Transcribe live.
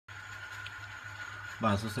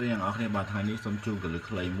បាទសួស្តីអ្នកនរគ្នាបាទថ្ងៃនេះសូមជួបកលឹក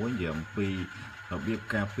ខ្លីមួយនិយាយអំពីរបៀប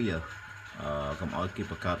ការពារកុំឲ្យគេ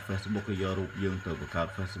បង្កើត Facebook គេយករូបយើងទៅបង្កើត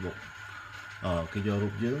Facebook គេយករូ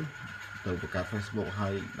បយើងទៅបង្កើត Facebook ហើ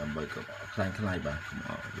យដើម្បីខ្លាំងខ្លាយបាទ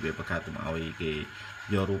របៀបបង្កើតកុំឲ្យគេ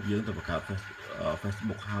យករូបយើងទៅបង្កើត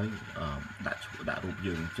Facebook ហើយដាក់រូប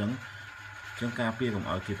យើងអញ្ចឹងការពារកុំ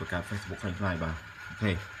ឲ្យគេបង្កើត Facebook ខ្លាំងខ្លាយបាទអូ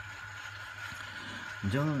ខេអ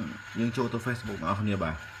ញ្ចឹងយើងចូលទៅ Facebook អ្នកនរគ្នា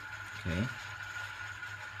បាទអូខេ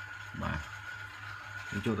បាទ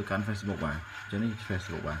យើងចូលទៅកាន់ Facebook បាទអញ្ចឹងនេះ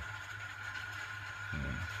Facebook បាទ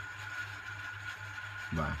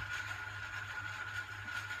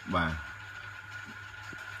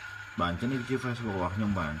បាទអញ្ចឹងនេះជា Facebook របស់ខ្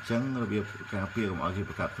ញុំបាទអញ្ចឹងរបៀបការពារកុំឲ្យគេ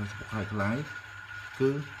បង្កើត Facebook ខ្លាំងគឺ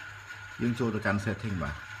យើងចូលទៅកាន់ setting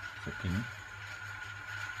បាទ setting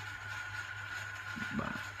បា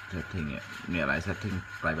ទ setting នេះឡើយ setting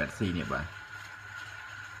privacy នេះបាទ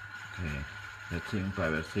អូខេ setting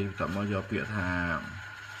privacy តមកយកពាក្យថា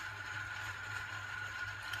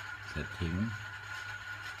setting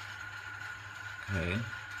អូខេ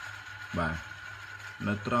បាទ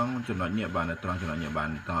នៅត្រង់ចំណុចនេះបាទនៅត្រង់ចំណុចនេះបាទ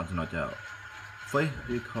ចំណុច face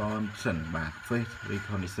recognition បាទ face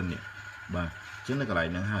recognition នេះបាទអញ្ចឹងនៅកន្លែង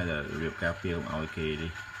ហ្នឹងហើយរបៀបការពារឲ្យគេ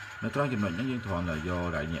នេះនៅត្រង់ចំណុចហ្នឹងយើងគ្រាន់តែយក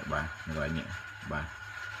រ៉ៃនេះបាទនៅកន្លែងនេះបាទ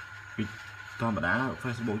ពីធម្មតា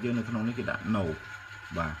Facebook យើងនៅក្នុងនេះគេដាក់ no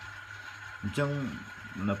បាទអញ្ចឹង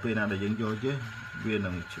នៅពេលណាដែលយើងយកចេះវា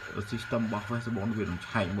នឹង system របស់ Facebook វានឹង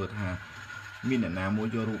ឆែកមើលថាមានអ្នកណាមួយ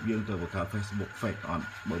យករូបយើងទៅបង្កើត Facebook fake អត់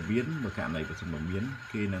បើមានបើករណីបើសិនបើមាន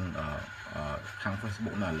គេនឹងខាង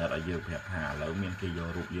Facebook នៅ alert ឲ្យយើងប្រាប់ថាឥឡូវមានគេយក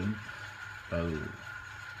រូបយើងទៅ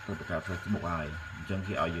បង្កើត Facebook ហើយអញ្ចឹង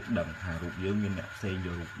គេឲ្យយើងដឹងថារូបយើងមានអ្នកផ្សេងយ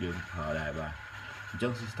ករូបយើងប្រើដែរបាទអញ្ចឹ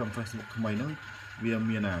ង system Facebook ថ្មីហ្នឹងវា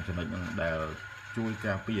មានចំណុចហ្នឹងដែលជួយ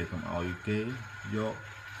ការពារកុំឲ្យគេយក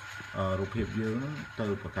រូបភាពយើងទៅ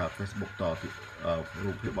បង្កើត Facebook តទៀត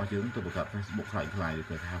រូបភាពរបស់យើងទៅបង្កើត Facebook ខ្លាំងៗឬ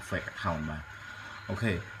ក៏ថា fake account បាទអូ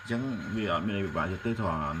ខេអញ្ចឹងវាអត់មានអីពិបាកទេព្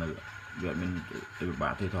រោះនៅវាអត់មានអីពិបា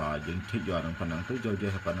កទេព្រោះយើងឈិចយកហ្នឹងប៉ុណ្ណឹងទៅយកតែ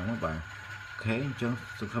ប៉ុណ្ណឹងបាទអូខេអញ្ចឹង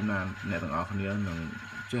សង្ឃឹមថាអ្នកទាំងអស់គ្នានឹង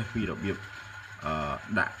ចេះពីរបៀប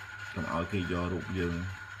ដាក់កុំឲ្យគេយករូបយើង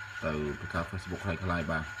ទៅបង្កើត Facebook ខ្លាំងៗ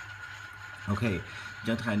បាទអូខេអញ្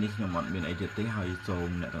ចឹងថ្ងៃនេះខ្ញុំអត់មានអីទៀតទេហើយសូម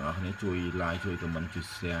អ្នកទាំងអស់គ្នាជួយ like ជួយ comment ជួយ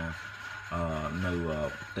share នៅ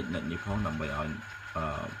តិចនិចនេះផងដើម្បីឲ្យ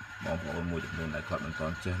បងប្អូនមួយចំនួនដែលគាត់មិនទា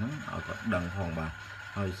ន់ចេះហ្នឹងឲ្យគាត់ដឹងផងបាទ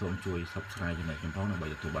ហើយសូមជួយ subscribe ចំណុចខ្ញុំផងដើម្បី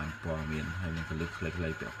ទទួលបានព័ត៌មានហើយនឹងកលឹកខ្លី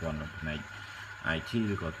ៗពាក់ព័ន្ធនឹងផ្នែក IT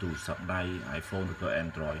ឬក៏ទូរស័ព្ទដៃ iPhone ឬក៏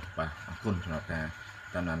Android បាទអរគុណសម្រាប់ការ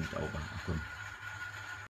តាមដានវីដេអូបាទអរគុណ